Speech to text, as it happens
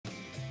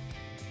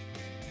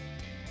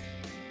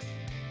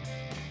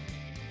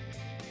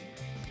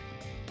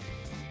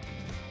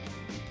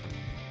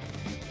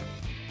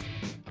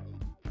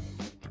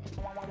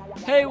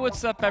Hey,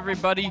 what's up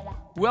everybody?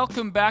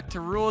 Welcome back to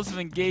Rules of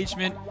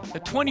Engagement, the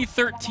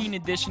 2013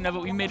 edition of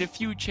it. We made a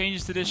few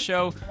changes to this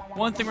show.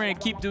 One thing we're going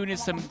to keep doing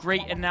is some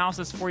great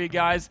analysis for you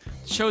guys.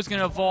 The show's going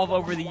to evolve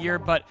over the year,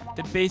 but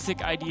the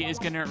basic idea is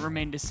going to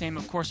remain the same.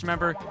 Of course,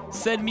 remember,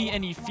 send me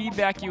any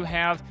feedback you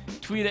have.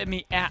 Tweet at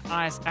me at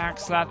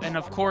axslav, and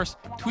of course,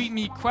 tweet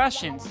me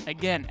questions,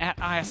 again, at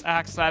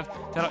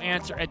axslav, that I'll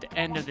answer at the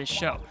end of this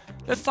show.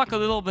 Let's talk a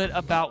little bit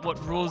about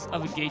what Rules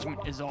of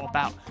Engagement is all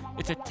about.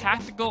 It's a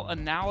tactical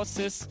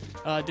analysis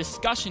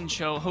discussion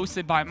show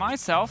hosted by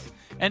myself,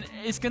 and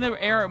it's going to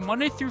air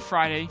Monday through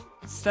Friday,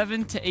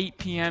 7 to 8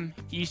 p.m.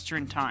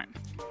 Eastern Time.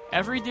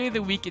 Every day of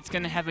the week, it's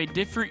going to have a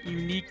different,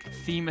 unique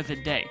theme of the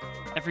day.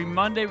 Every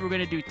Monday, we're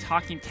going to do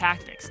Talking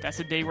Tactics.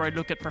 That's a day where I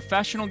look at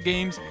professional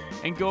games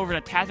and go over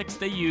the tactics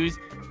they use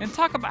and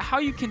talk about how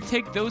you can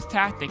take those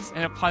tactics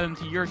and apply them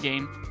to your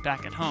game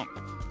back at home.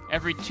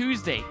 Every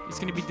Tuesday, it's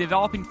going to be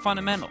Developing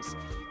Fundamentals.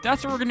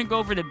 That's where we're going to go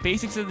over the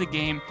basics of the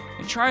game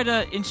and try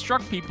to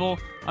instruct people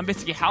on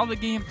basically how the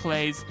game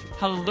plays,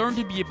 how to learn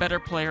to be a better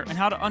player, and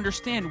how to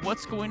understand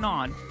what's going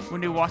on when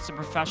they watch the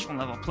professional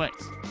level plays.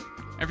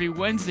 Every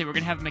Wednesday, we're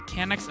going to have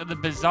Mechanics of the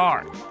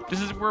Bizarre.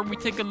 This is where we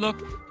take a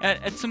look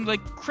at some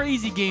like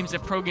crazy games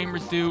that pro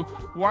gamers do,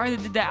 why they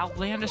did that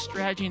outlandish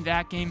strategy in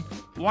that game,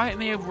 why it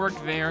may have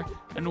worked there,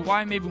 and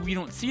why maybe we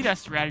don't see that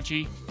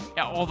strategy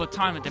all the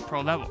time at the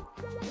pro level.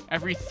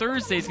 Every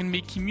Thursday is going to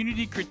be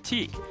Community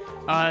Critique.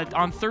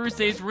 On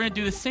Thursdays, we're going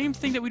to do the same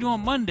thing that we do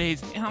on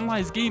Mondays,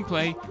 analyze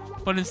gameplay,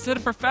 but instead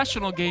of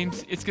professional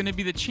games, it's going to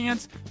be the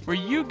chance where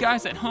you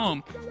guys at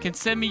home can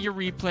send me your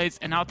replays,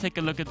 and I'll take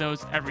a look at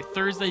those every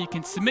Thursday. You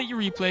can submit your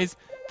replays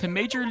to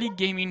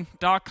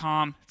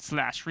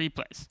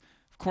majorleaguegaming.com/replays.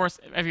 Of course,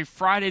 every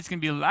Friday is going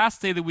to be the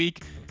last day of the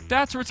week.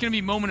 That's where it's going to be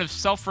a moment of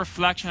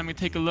self-reflection. I'm going to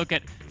take a look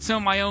at some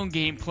of my own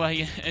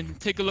gameplay and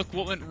take a look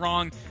what went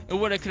wrong and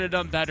what I could have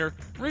done better.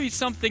 Maybe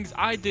some things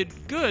I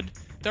did good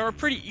that were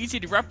pretty easy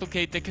to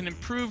replicate that can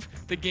improve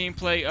the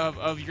gameplay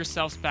of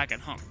yourselves back at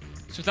home.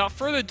 So without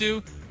further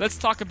ado, let's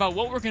talk about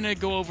what we're going to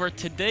go over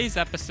today's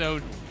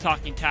episode,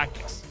 Talking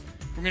Tactics.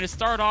 We're going to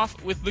start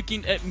off with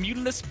looking at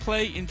muteless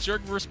play in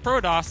Zerg vs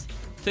Protoss,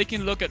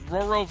 taking a look at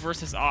Roro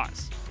versus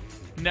Oz.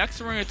 Next,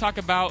 we're going to talk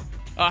about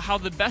how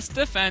the best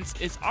defense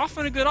is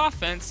often a good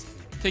offense,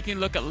 taking a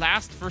look at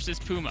Last versus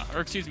Puma,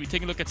 or excuse me,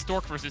 taking a look at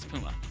Stork versus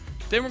Puma.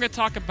 Then we're going to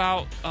talk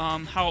about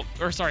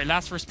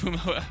Last versus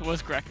Puma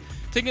was correct.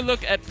 Taking a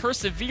look at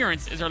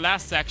Perseverance is our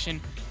last section.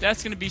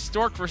 That's going to be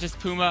Stork versus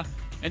Puma.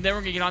 And then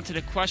we're going to get on to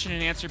the question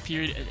and answer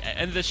period at the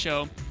end of the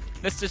show.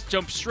 Let's just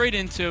jump straight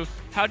into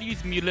how to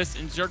use muteless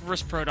in Zerg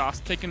vs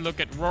Protoss, taking a look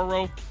at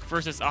Roro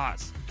versus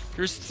Oz.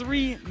 There's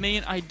three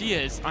main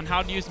ideas on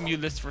how to use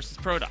muteless versus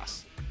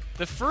Protoss.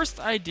 The first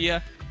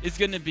idea is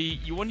going to be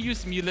you want to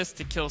use muteless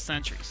to kill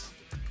sentries.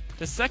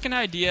 The second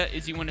idea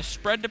is you want to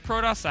spread the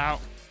Protoss out.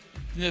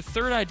 And the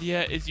third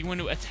idea is you want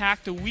to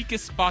attack the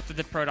weakest spot that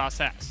the Protoss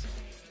has.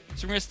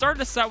 So we're going to start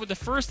this out with the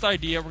first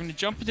idea. We're going to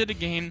jump into the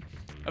game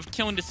of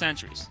killing the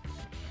sentries.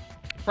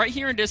 Right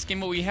here in this game,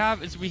 what we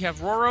have is we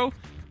have Roro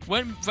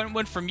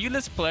went for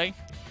muteless play.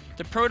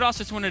 The Protoss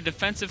just went a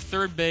defensive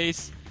third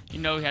base. You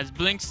know, he has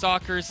Blink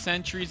Stalkers,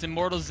 Sentries,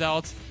 Immortal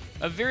Zealots.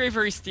 A very,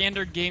 very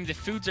standard game. The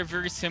foods are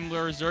very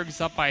similar. Zerg's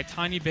up by a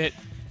tiny bit,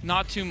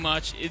 not too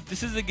much.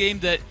 This is a game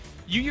that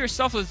you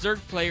yourself as a Zerg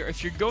player,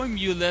 if you're going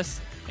muteless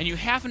and you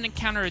haven't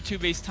encountered a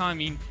two-base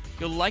timing,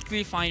 you'll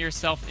likely find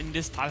yourself in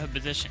this type of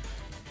position.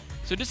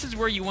 So this is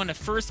where you want to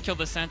first kill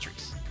the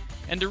sentries.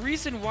 And the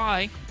reason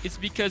why is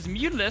because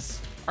muteless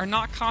are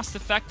not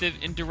cost-effective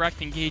in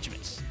direct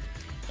engagements.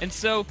 And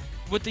so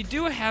what they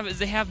do have is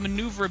they have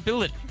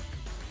maneuverability.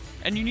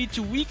 And you need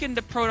to weaken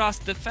the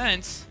Protoss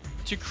defense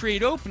to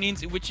create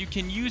openings in which you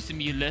can use the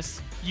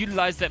muteless,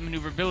 utilize that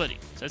maneuverability.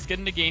 So let's get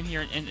in the game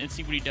here and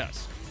see what he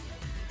does.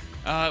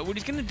 What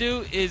he's going to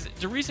do is,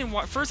 the reason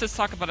why, first let's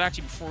talk about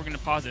actually before we're going to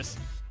pause this,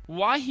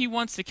 why he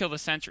wants to kill the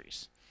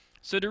sentries.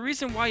 So the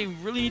reason why you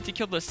really need to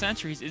kill the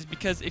sentries is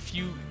because if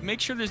you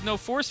make sure there's no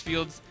force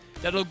fields,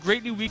 that'll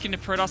greatly weaken the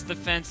Protoss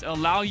defense,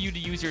 allow you to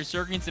use your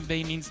Zerglings and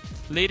Banelings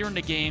later in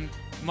the game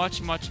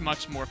much more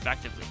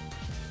effectively.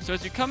 So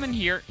as we come in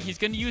here, he's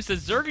going to use the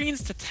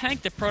Zerglings to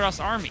tank the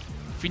Protoss army.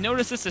 If you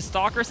notice this, the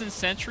Stalkers and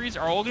Sentries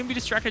are all going to be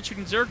distracted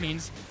shooting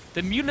Zerglings.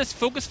 The muteless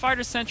focus fire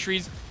the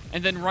Sentries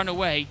and then run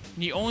away.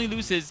 And he only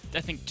loses,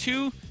 I think,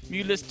 2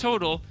 muteless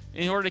total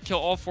in order to kill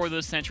all 4 of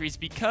those Sentries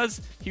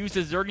because he used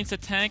the Zerglings to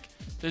tank.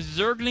 The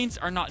Zerglings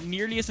are not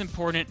nearly as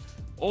important.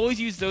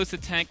 Always use those to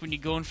tank when you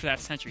go in for that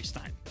Sentry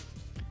Stun.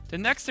 The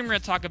next thing we're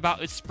going to talk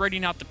about is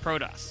spreading out the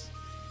Protoss.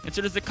 And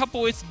so there's a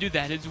couple ways to do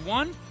that.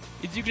 One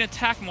is you can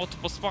attack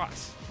multiple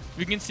spots.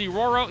 We can see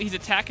Roro, he's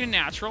attacking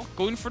natural,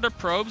 going for the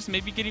probes,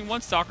 maybe getting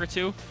 1 Stalker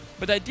 2.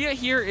 But the idea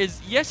here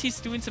is, yes, he's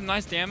doing some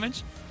nice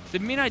damage. The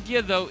main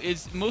idea, though,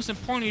 is most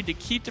importantly to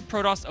keep the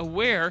Protoss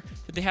aware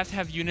that they have to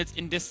have units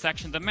in this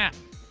section of the map.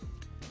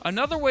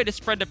 Another way to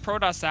spread the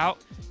Protoss out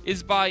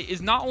is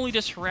not only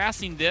just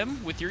harassing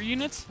them with your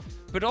units,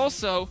 but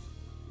also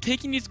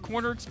taking these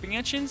corner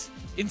expansions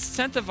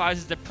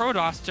incentivizes the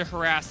Protoss to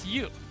harass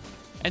you.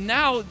 And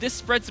now this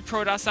spreads the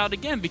Protoss out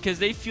again because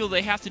they feel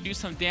they have to do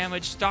some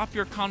damage, stop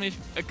your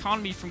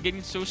economy from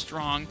getting so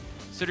strong,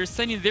 so they're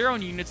sending their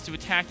own units to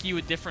attack you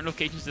at different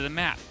locations of the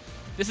map.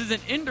 This is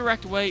an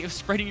indirect way of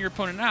spreading your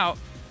opponent out.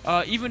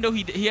 Even though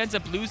he ends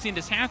up losing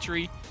this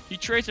hatchery, he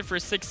trades it for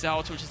 6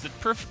 zealots, which is a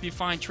perfectly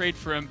fine trade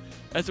for him,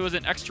 as it was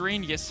an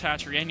extraneous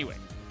hatchery anyway.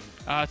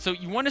 So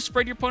you want to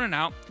spread your opponent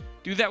out.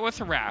 Do that with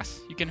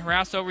harass. You can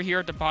harass over here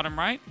at the bottom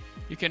right.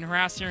 You can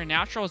harass here in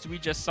natural, as we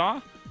just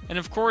saw. And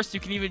of course, you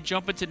can even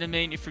jump into the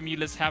main if your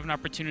mutas have an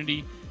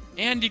opportunity.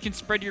 And you can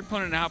spread your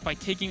opponent out by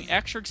taking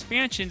extra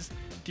expansions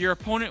that your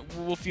opponent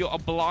will feel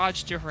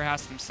obliged to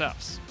harass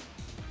themselves.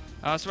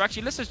 So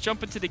actually, let's just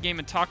jump into the game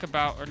and talk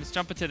about, or let's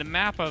jump into the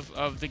map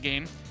of the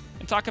game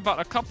and talk about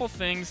a couple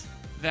things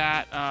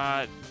that,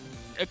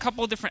 a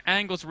couple of different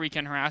angles where he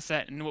can harass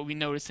at and what we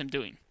noticed him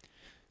doing.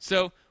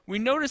 So we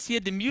noticed he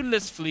had the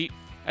Mutalist fleet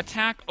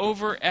attack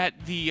over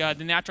at the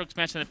natural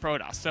expansion of the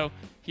Protoss. So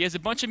he has a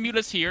bunch of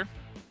Mutalists here,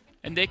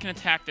 and they can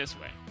attack this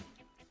way.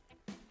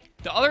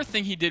 The other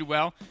thing he did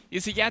well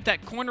is he had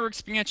that corner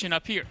expansion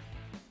up here.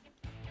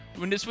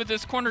 With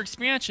this corner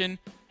expansion,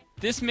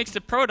 this makes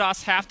the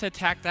Protoss have to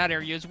attack that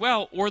area as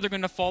well, or they're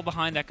going to fall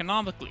behind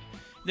economically.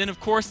 Then, of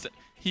course,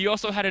 he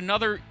also had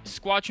another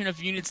squadron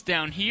of units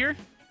down here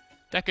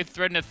that could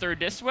threaten a third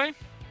this way.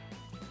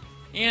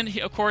 And,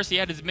 of course, he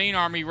had his main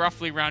army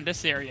roughly around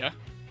this area,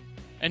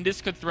 and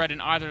this could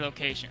threaten either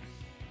location.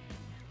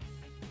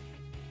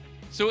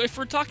 So if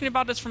we're talking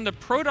about this from the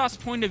Protoss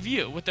point of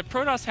view, what the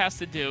Protoss has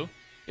to do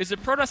is the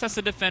Protoss has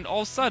to defend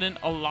all of a sudden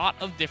a lot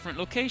of different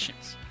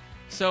locations.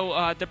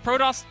 So the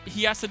Protoss,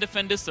 he has to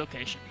defend this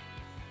location.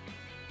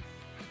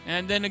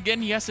 And then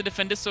again, he has to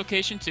defend this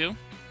location too.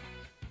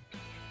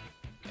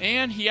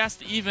 And he has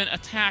to even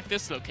attack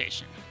this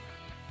location.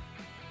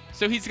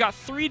 So he's got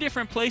 3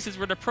 different places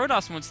where the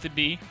Protoss wants to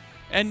be,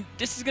 and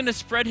this is going to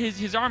spread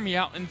his army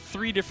out in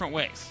 3 different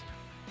ways.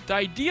 The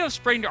idea of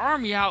spreading the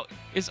army out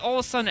is all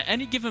of a sudden at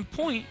any given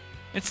point,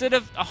 instead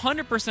of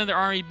 100% of the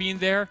army being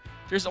there,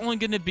 there's only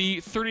going to be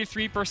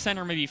 33%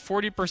 or maybe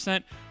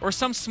 40% or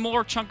some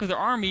smaller chunk of the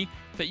army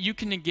that you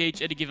can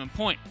engage at a given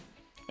point.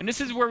 And this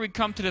is where we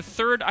come to the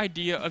third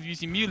idea of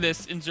using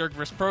Mutalists in Zerg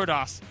vs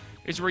Protoss,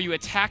 is where you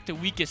attack the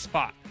weakest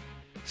spot.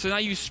 So now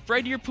you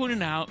spread your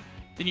opponent out,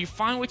 then you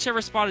find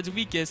whichever spot is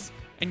weakest,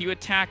 and you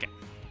attack it.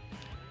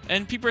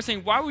 And people are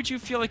saying, why would you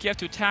feel like you have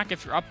to attack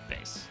if you're up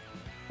base?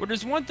 Well,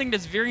 there's one thing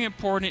that's very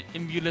important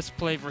in Mutalist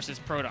play versus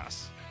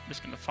Protoss. I'm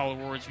just going to follow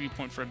Roar's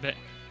viewpoint for a bit.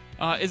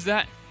 Is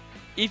that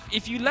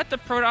if you let the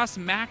Protoss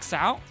max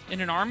out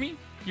in an army,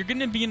 you're going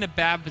to be in a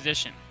bad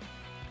position.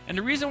 And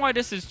the reason why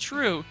this is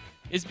true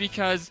is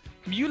because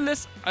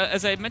Mutalists,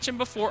 as I mentioned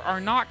before,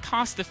 are not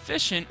cost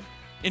efficient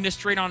in a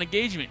straight-on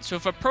engagement. So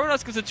if a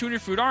Protoss gets a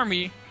 200-foot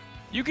army,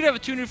 you could have a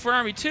 200-foot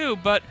army too,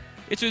 but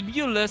it's with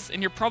Mutalists,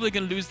 and you're probably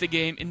going to lose the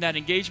game in that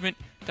engagement.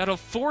 That'll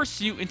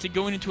force you into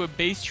going into a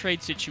base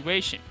trade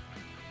situation.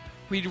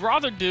 What you'd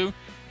rather do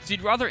is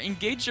you'd rather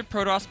engage the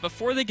Protoss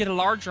before they get a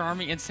larger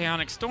army in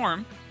Psionic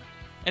Storm,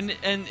 and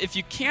if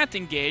you can't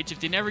engage, if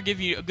they never give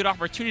you a good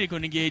opportunity to go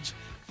and engage,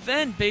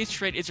 then base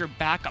trade is your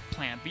backup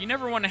plan. But you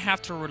never want to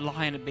have to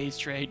rely on a base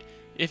trade.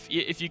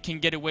 If you can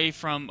get away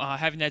from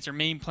having that as your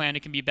main plan,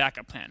 it can be a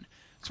backup plan.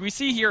 So we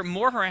see here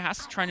more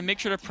harass, trying to make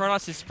sure the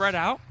Protoss is spread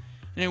out.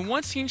 And then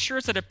once he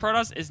ensures that the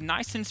Protoss is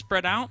nice and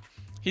spread out,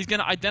 he's going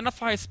to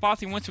identify a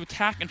spot he wants to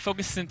attack and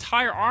focus his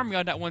entire army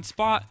on that one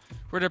spot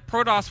where the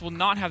Protoss will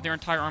not have their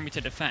entire army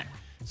to defend.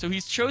 So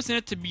he's chosen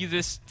it to be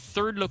this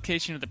third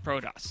location of the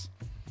Protoss.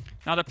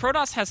 Now the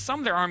Protoss has some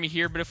of their army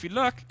here, but if we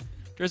look,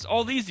 there's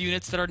all these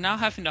units that are now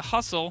having to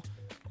hustle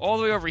all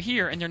the way over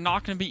here, and they're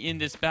not going to be in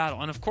this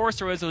battle. And of course,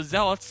 there was those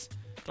Zealots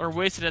that were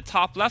wasted at the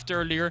top left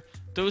earlier.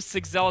 Those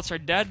 6 Zealots are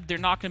dead. They're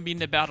not going to be in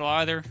the battle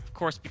either, of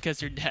course, because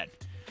they're dead.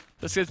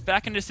 Let's get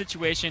back into the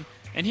situation,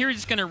 and here he's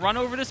just going to run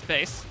over this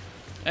base.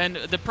 And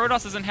the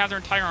Protoss doesn't have their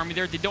entire army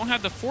there. They don't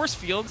have the force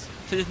fields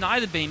to deny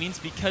the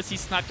Banings because he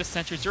sniped the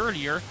sentries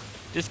earlier.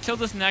 Just kills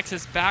this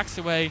Nexus, backs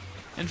away,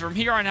 and from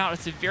here on out,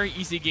 it's a very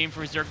easy game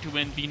for Zerg to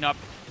win, being up.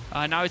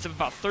 Now he's up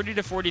about 30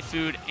 to 40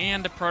 food,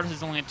 and the Protoss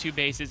is only at 2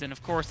 bases, and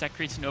of course that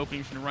creates an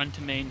opening for the run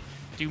to main,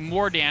 do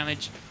more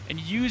damage, and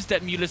use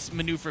that Mutalist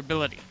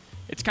maneuverability.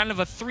 It's kind of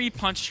a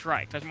 3-punch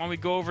strike. That's why we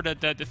go over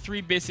the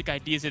 3 basic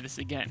ideas of this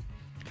again.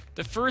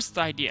 The first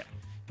idea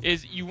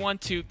is you want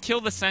to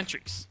kill the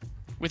sentries.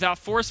 Without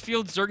force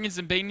fields, Zerglings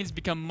and Banelings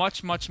become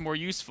much, much more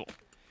useful.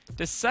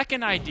 The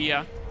second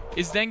idea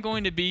is then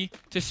going to be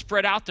to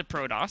spread out the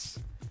Protoss.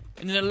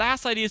 And then the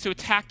last idea is to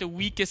attack the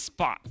weakest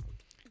spot.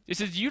 This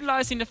is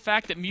utilizing the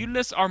fact that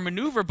Mutalists are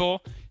maneuverable,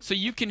 so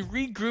you can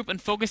regroup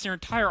and focus your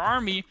entire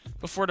army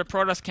before the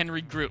Protoss can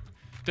regroup.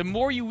 The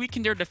more you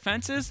weaken their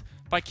defenses,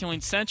 by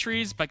killing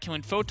sentries, by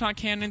killing photon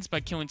cannons, by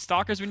killing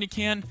stalkers when you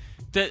can,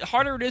 the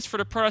harder it is for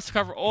the Protoss to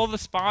cover all the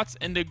spots,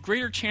 and the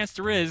greater chance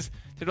there is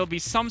that there'll be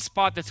some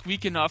spot that's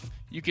weak enough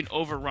you can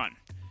overrun.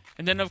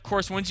 And then, of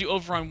course, once you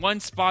overrun one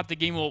spot, the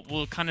game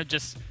will kind of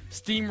just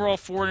steamroll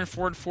forward and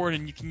forward and forward,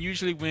 and you can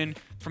usually win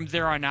from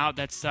there on out.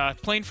 That's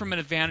playing from an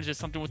advantage is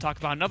something we'll talk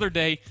about another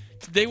day.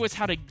 Today was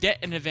how to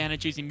get an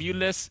advantage using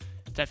Mutalisk.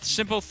 That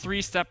simple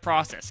 3-step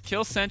process.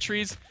 Kill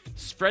sentries,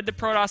 spread the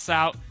Protoss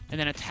out, and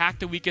then attack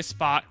the weakest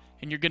spot,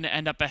 and you're going to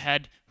end up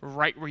ahead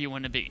right where you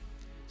want to be.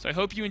 So I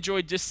hope you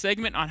enjoyed this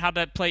segment on how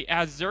to play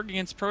as Zerg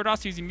against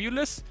Protoss using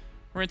Mutalisk.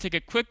 We're going to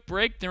take a quick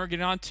break, then we're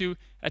getting on to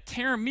a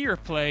Terra Mirror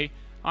play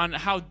on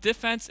how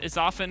defense is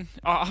often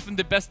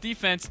the best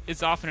defense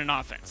is often an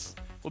offense.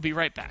 We'll be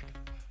right back.